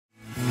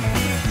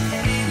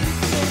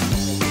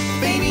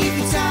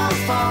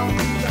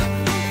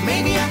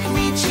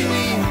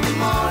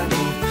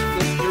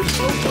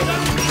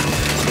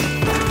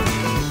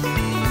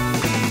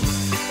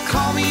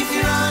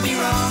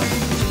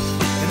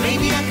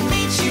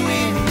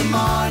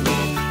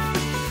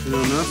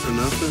not for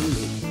nothing,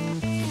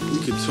 but you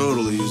could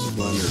totally use a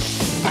blender.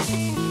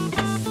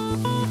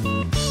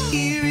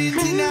 You're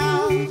into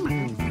now,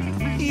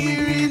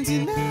 you're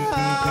into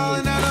now,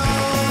 and I know.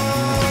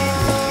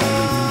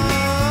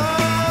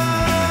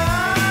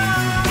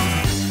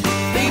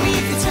 Baby,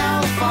 if the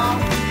telephone,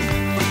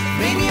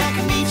 maybe I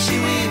can meet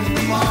you in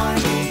the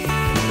morning.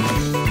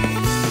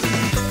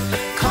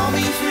 Call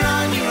me if you're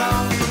on your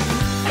own,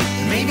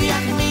 maybe I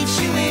can meet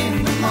you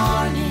in the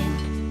morning.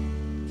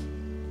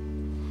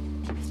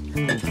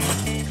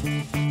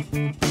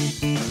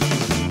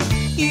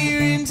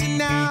 You're into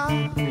now,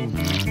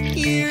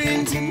 you're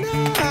into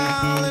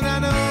now, and I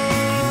know.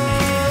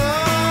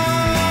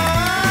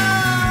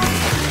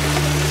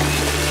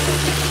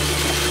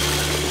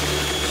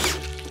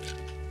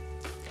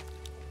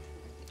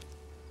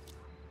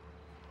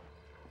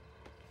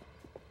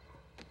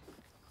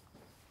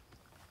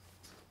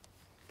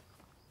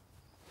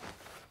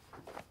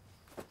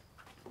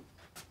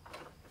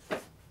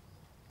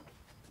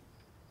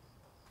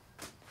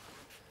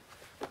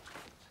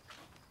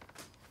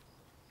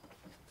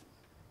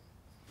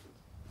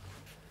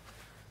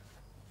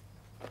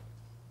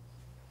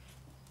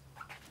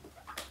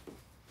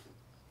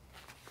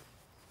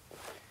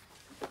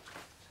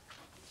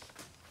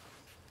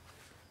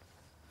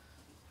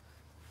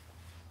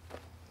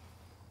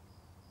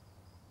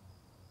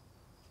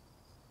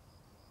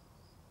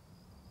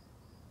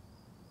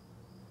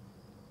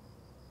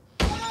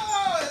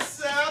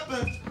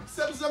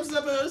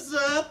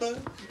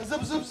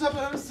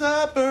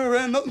 Supper,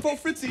 and nothing for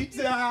Fritzy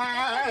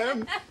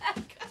time.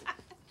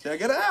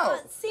 Check it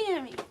out.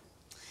 Sammy,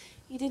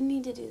 you didn't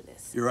need to do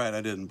this. You're right, I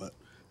didn't, but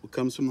what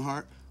comes from the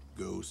heart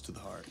goes to the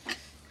heart.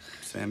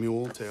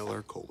 Samuel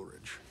Taylor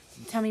Coleridge.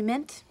 Tell me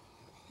mint?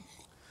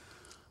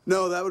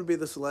 No, that would be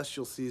the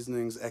Celestial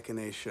Seasonings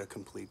Echinacea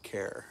Complete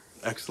Care.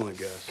 Excellent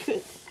guess.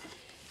 Good.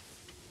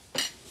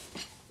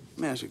 Let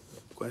me ask you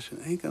a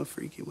question. Ain't gonna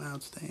freak you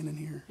out staying in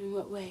here? In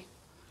what way?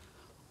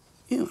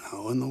 You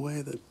know, in the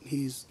way that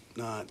he's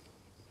not,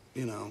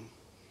 you know.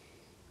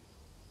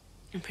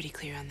 I'm pretty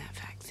clear on that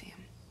fact, Sam.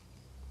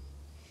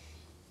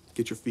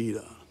 Get your feet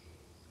on.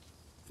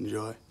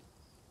 Enjoy.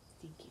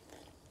 Thank you.